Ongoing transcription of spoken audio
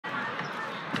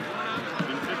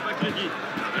J'ai dit,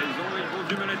 raison, ils vont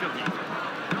dû me l'interdire.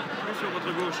 Non, plus sur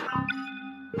votre gauche.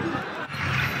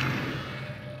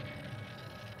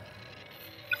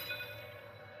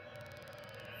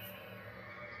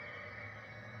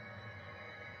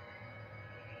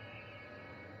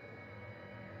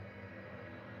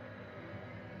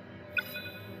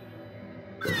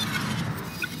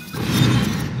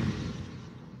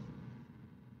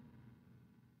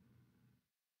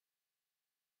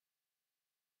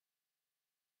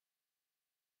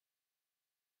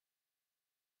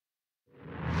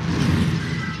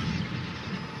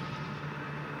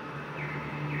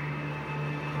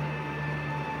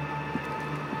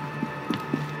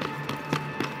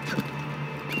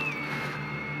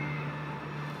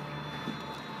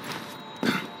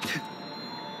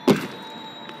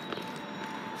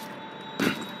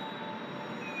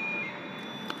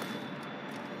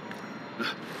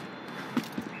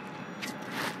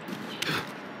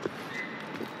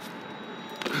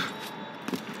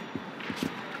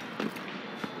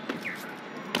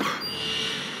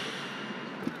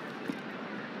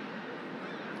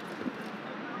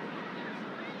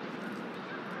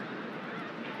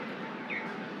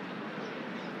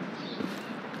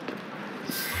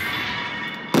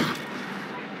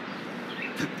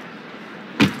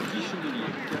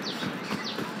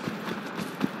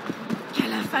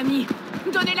 Quelle infamie!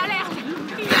 Donnez l'alerte!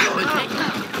 Tu l'as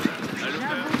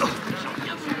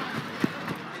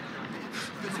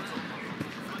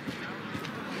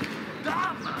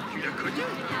connu?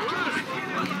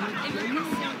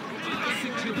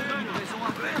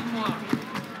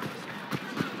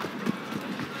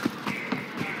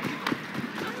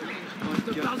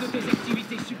 Je te parle de tes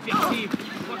activités subversives.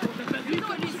 Je crois qu'on t'a pas vu.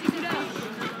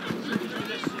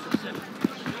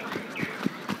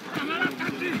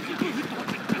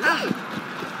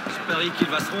 Je parie qu'il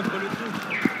va se rompre le cou.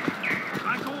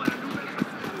 Dragon à la nouvelle.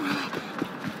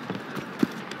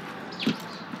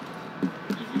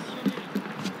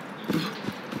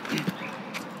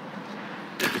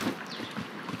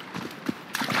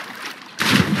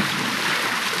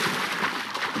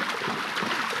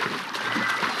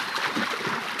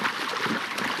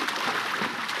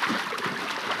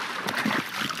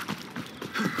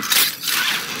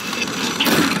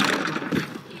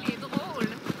 Il est drôle!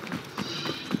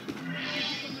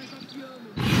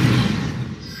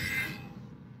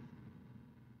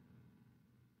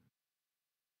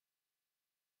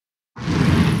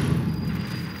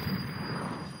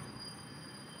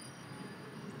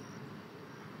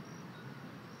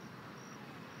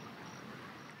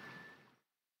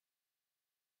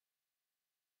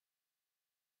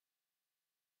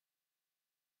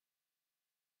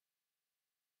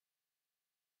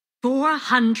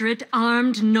 "400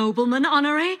 armed noblemen,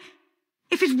 Honoré?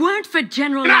 If it weren't for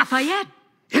General Enough! Lafayette..."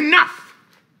 Enough!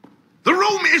 The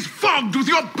room is fogged with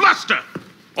your bluster!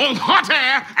 All hot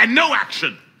air and no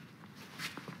action!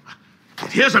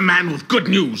 Here's a man with good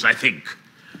news, I think.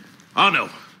 Arno,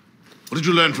 what did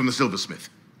you learn from the silversmith?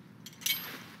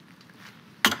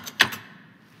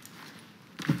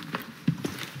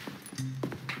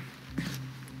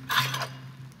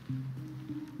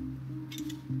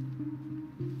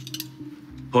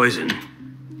 Poison.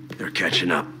 They're catching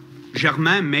up.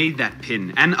 Germain made that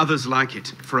pin, and others like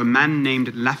it, for a man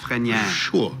named Lafreniere.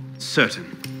 Sure. Certain.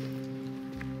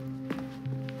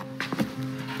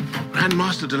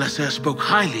 Grandmaster de la Serre spoke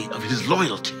highly of his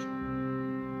loyalty.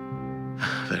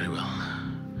 Very well.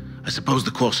 I suppose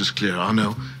the course is clear,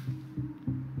 Arno.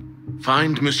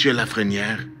 Find Monsieur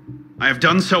Lafreniere. I have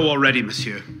done so already,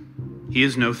 monsieur. He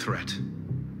is no threat.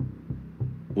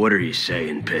 What are you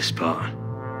saying, Pisspot?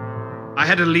 I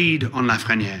had a lead on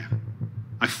Lafreniere.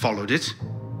 I followed it,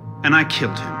 and I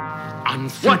killed him.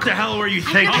 What the hell were you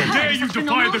thinking? How dare you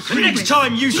defy the The next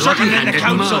time you circumvent the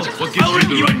council, I'll rip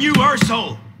you a new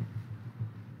arsehole!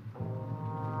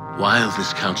 While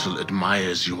this council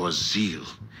admires your zeal,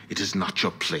 it is not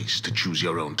your place to choose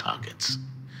your own targets.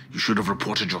 You should have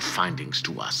reported your findings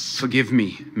to us. Forgive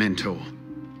me, Mentor.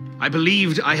 I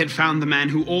believed I had found the man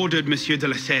who ordered Monsieur de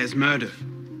la Serre's murder.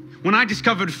 When I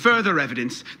discovered further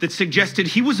evidence that suggested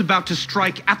he was about to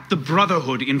strike at the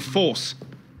Brotherhood in force,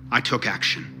 I took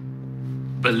action.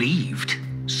 Believed?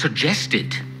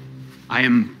 Suggested? I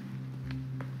am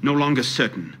no longer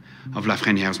certain of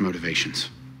Lafreniere's motivations.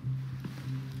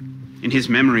 In his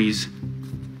memories,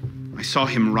 I saw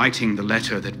him writing the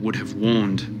letter that would have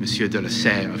warned Monsieur de la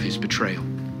Serre of his betrayal.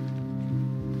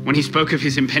 When he spoke of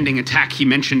his impending attack, he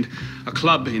mentioned a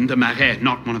club in the Marais,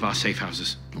 not one of our safe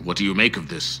houses. What do you make of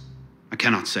this? I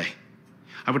cannot say.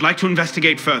 I would like to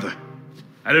investigate further.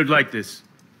 I don't like this.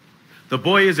 The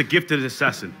boy is a gifted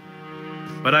assassin.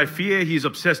 but I fear he's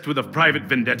obsessed with a private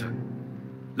vendetta.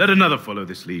 Let another follow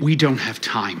this lead. We don't have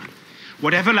time.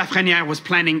 Whatever Lafreniere was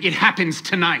planning, it happens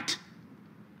tonight.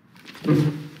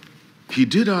 He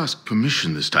did ask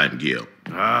permission this time, Guillaume.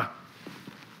 Ah.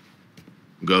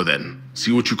 Go then.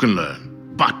 See what you can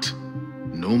learn. But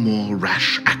no more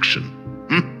rash action.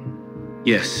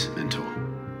 Yes, Mentor.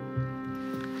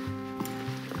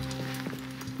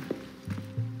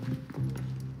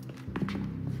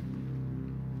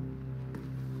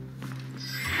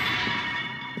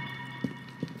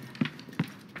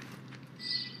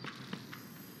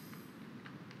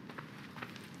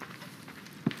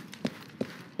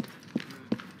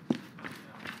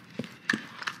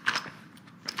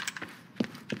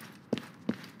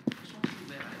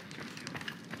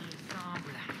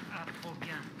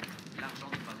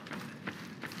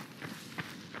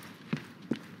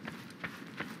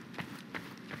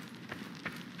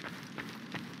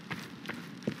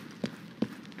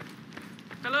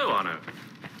 Hello, Arno.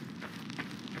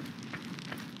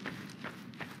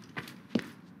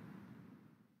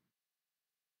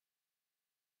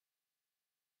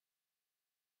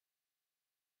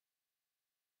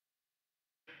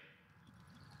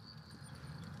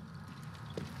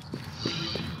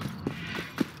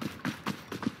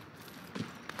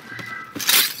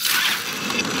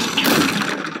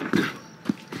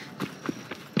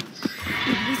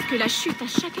 Il risque la chute à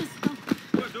chaque instant.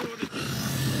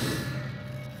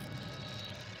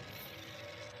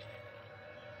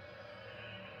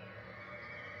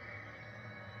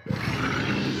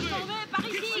 Par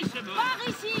ici! Par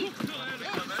ici!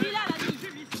 Je suis là, l'ami!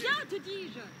 Viens, te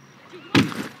dis-je!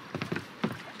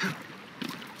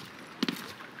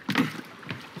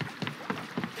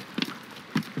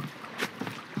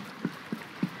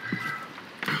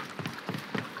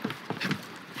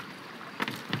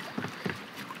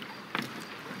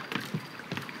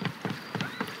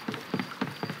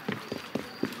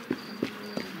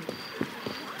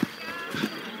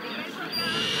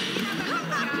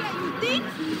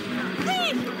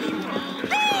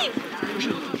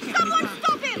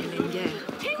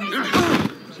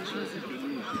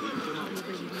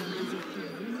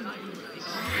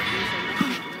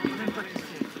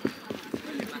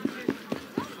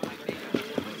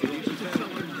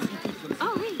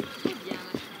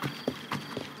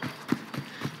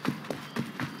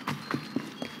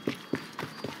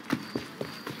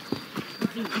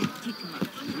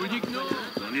 Je vous dis que non,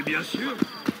 on est bien sûr.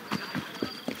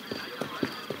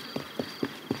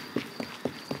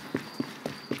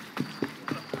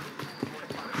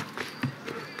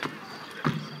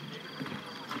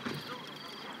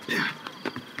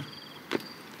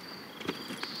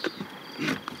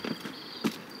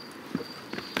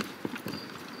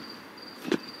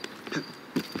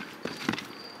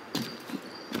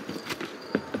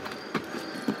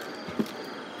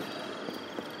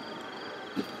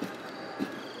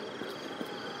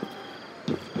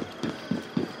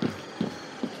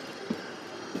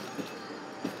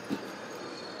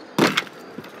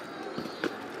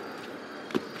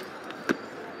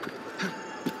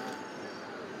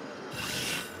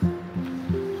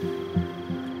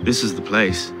 This is the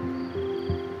place.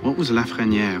 What was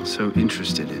Lafreniere so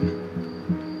interested in?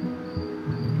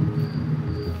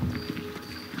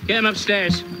 Get him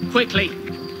upstairs, quickly.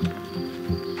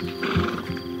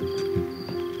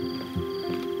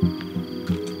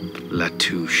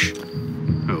 Latouche,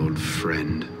 old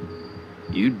friend.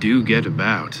 You do get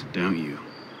about, don't you?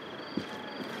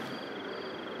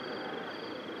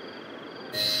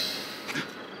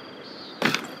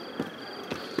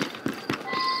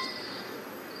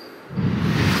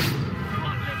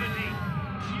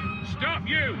 Stop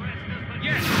you!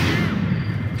 Yes,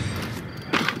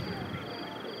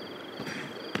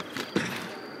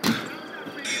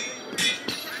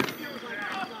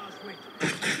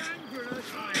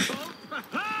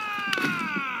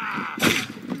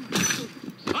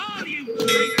 all you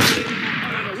traitors!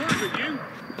 I'll have a word with you.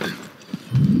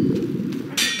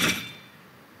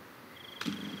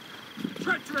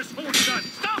 Treacherous horse-son!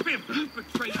 Stop him! You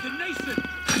betrayed the nation!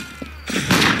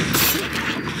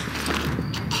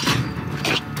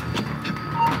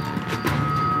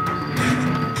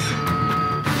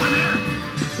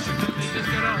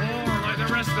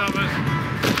 Of us.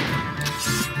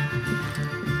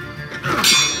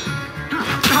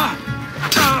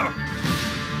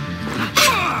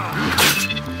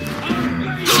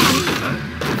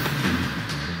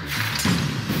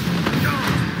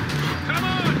 Come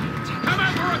on! Come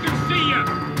out where I can see you!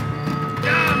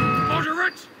 Damn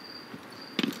moderate!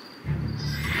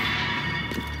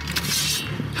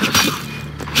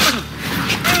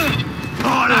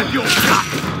 I'll have your guts!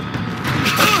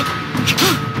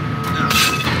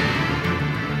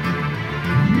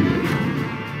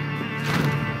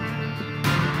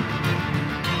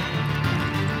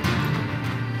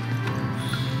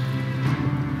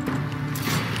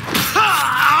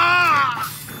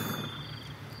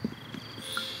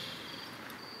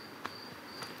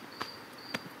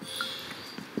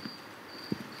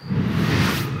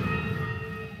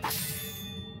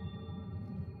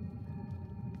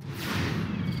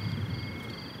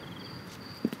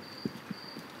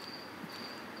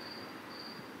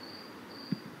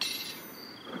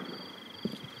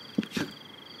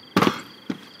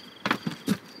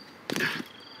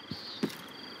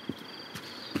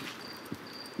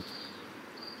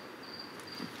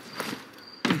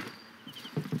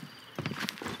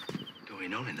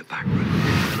 going on in the back room?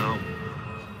 I know.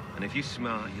 And if you're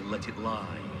smart, you'll let it lie.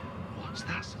 What's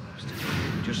that supposed to do?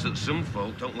 Just that some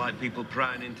folk don't like people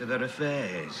prying into their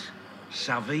affairs.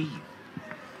 Savvy?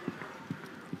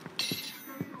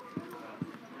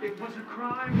 It was a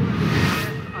crime worthy of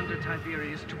death under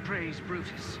Tiberius to praise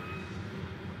Brutus.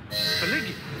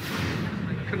 Caligula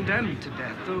condemned to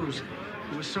death those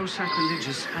who were so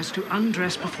sacrilegious as to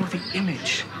undress before the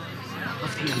image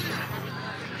of the emperor.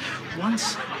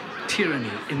 Once tyranny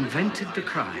invented the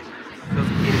crime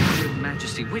of injured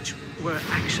majesty, which were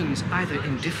actions either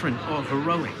indifferent or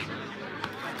heroic.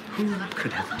 Who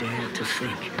could have dared to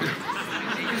think?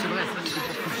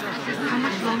 How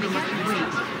much longer must we wait?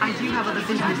 I do have other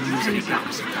business to tend to. A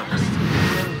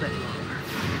little bit longer.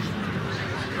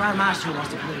 Grandmaster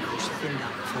wants to political thin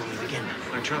out before we begin.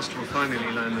 I trust we'll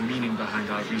finally learn the meaning behind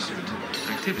our recent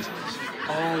activities.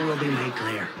 All will be made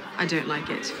clear. I don't like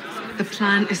it. The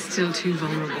plan is still too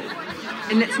vulnerable.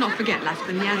 And let's not forget, La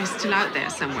Frenière is still out there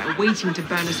somewhere, waiting to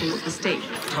burn us all at the stake.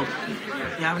 Oh,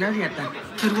 you haven't heard yet, then?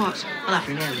 But what? Well, La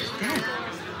Frenière is dead.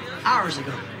 Hours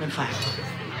ago, in fact.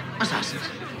 Assassins.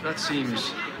 That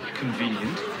seems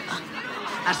convenient.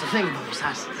 That's the thing about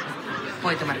assassins.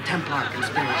 Point them at a Templar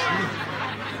conspiracy.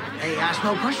 They ask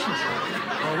no questions.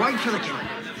 Go right for the killing.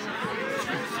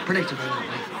 Predictable, that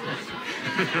way.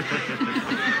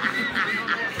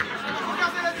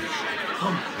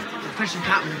 Come, the fishing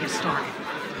captain will get started.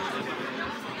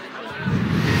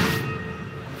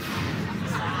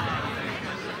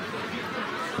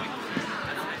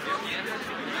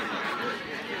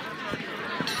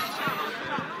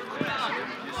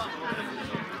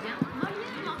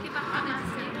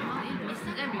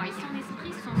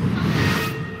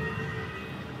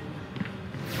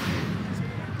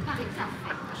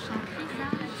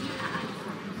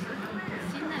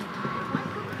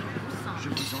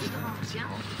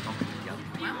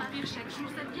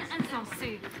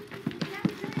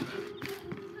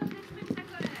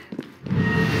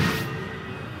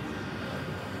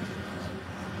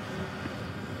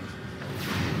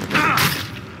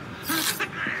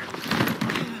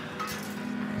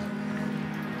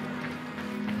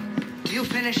 You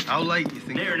finished? How late do you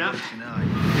think? Near it'll enough. be tonight?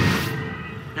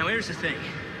 Now, here's the thing.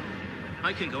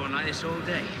 I could go on like this all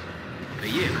day. But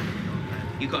you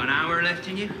got an hour left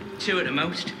in you? 2 at the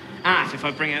most. Half if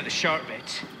I bring out the sharp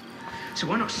bits. So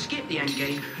why not skip the end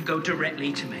game and go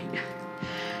directly to me?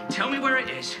 Tell me where it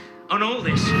is, and all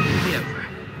this will be over.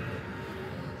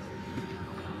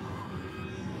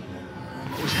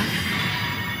 What was that?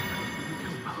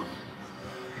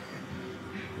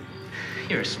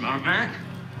 You're a smart man.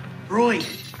 Roy,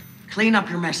 clean up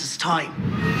your mess. It's time.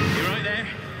 You right there?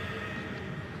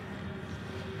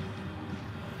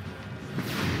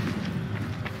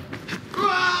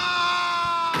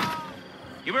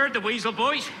 You heard the weasel,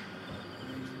 boys?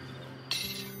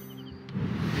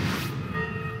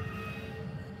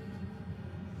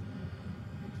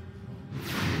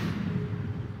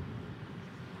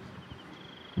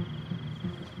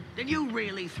 Did you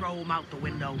really throw him out the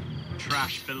window?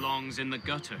 Trash belongs in the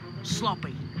gutter.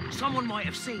 Sloppy. Someone might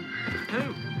have seen.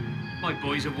 Who? My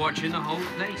boys are watching the whole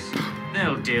place.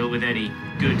 They'll deal with any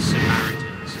good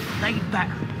Samaritans. They'd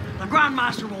better. The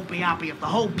Grandmaster won't be happy if the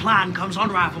whole plan comes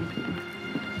unraveled.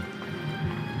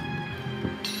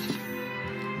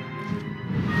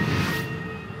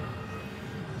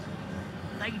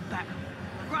 They'd better.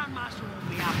 The Grandmaster won't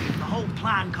be happy if the whole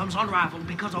plan comes unraveled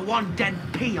because of one dead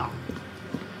peon.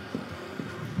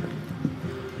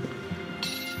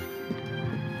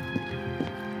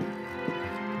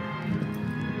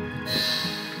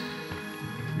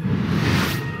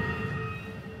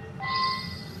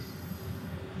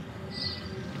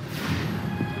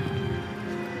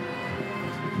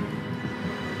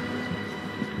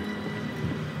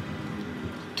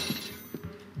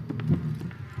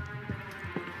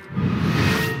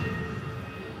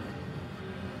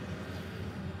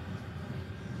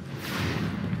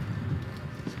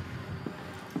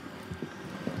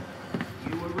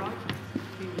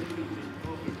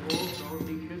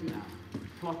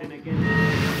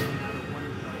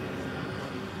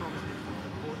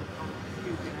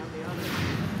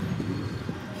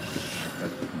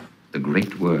 The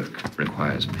great work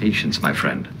requires patience, my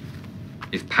friend.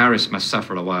 If Paris must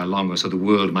suffer a while longer so the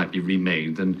world might be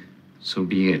remade, then so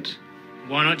be it.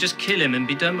 Why not just kill him and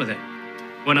be done with it?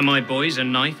 One of my boys, a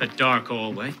knife, a dark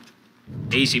hallway.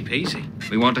 Easy peasy.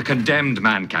 We want a condemned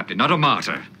man, Captain, not a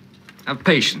martyr. Have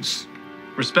patience.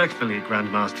 Respectfully,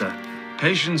 Grandmaster,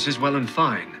 patience is well and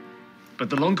fine. But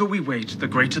the longer we wait, the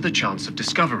greater the chance of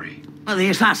discovery. Well, the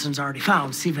assassins already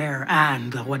found Siver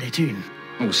and the Wadetun.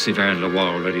 Oh, Sivert and Leroy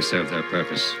already served their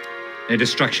purpose. Their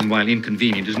destruction, while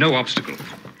inconvenient, is no obstacle.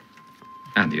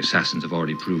 And the assassins have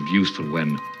already proved useful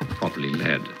when properly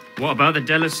led. What about the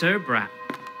Delasser brat?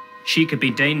 She could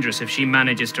be dangerous if she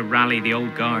manages to rally the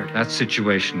old guard. That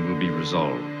situation will be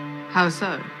resolved. How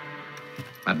so?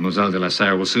 Mademoiselle de la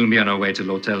Serre will soon be on her way to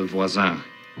l'Hôtel Voisin,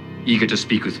 eager to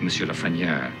speak with Monsieur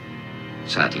Lafrenière.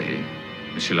 Sadly,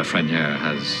 Monsieur Lafrenière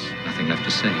has nothing left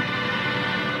to say.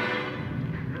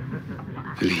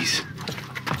 Elise.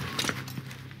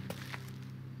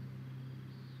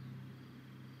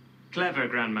 Clever,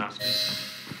 Grandmaster.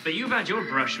 But you've had your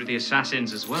brush with the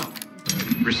assassins as well.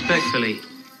 Respectfully,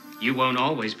 you won't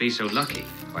always be so lucky.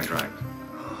 Quite right.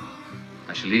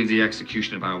 I shall leave the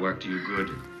execution of our work to you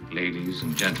good ladies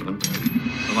and gentlemen.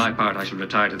 For my part, I shall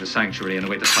retire to the sanctuary and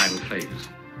await the final phase.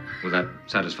 Will that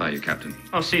satisfy you, Captain?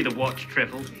 I'll see the watch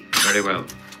tripled. Very well.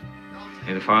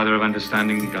 May the Father of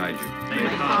Understanding guide you. May the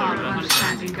Father of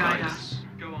Understanding guide us.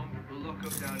 Go on, we'll lock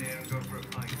up down here and go for a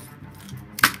pint.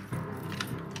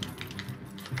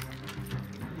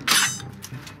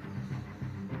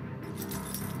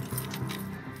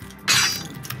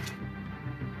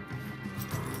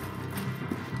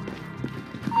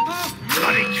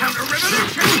 Bloody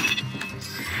counter-revolution!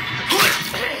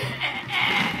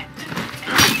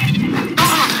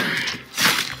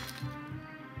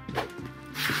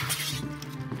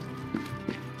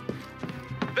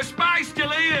 The spy's still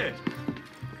here!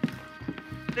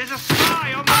 There's a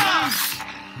spy on the loose!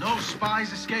 No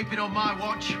spies escaping on my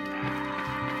watch.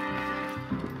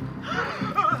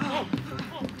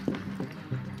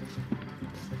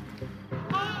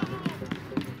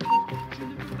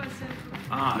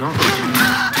 Non.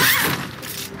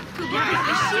 Faut bien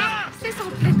réfléchir. Ces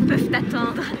emplettes peuvent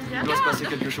t'attendre. Il doit se passer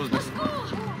quelque chose de...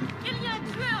 Il y a un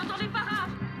tueur dans les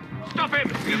parages. Stop him!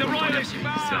 He's a royalist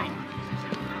spy!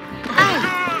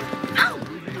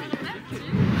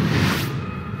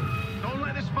 Don't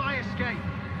let the spy escape.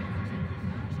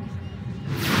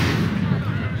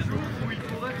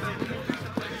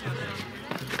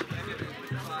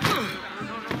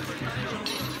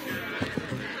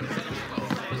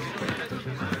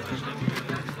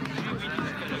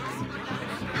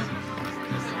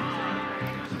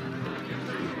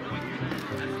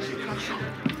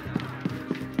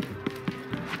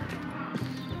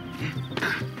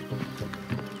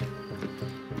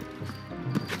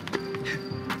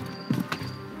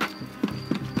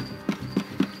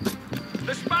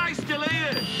 The spy's still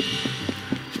here!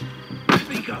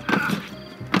 Speak up!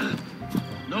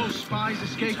 No spies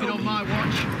escaping on my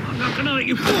watch. I'm not gonna let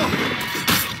you fall!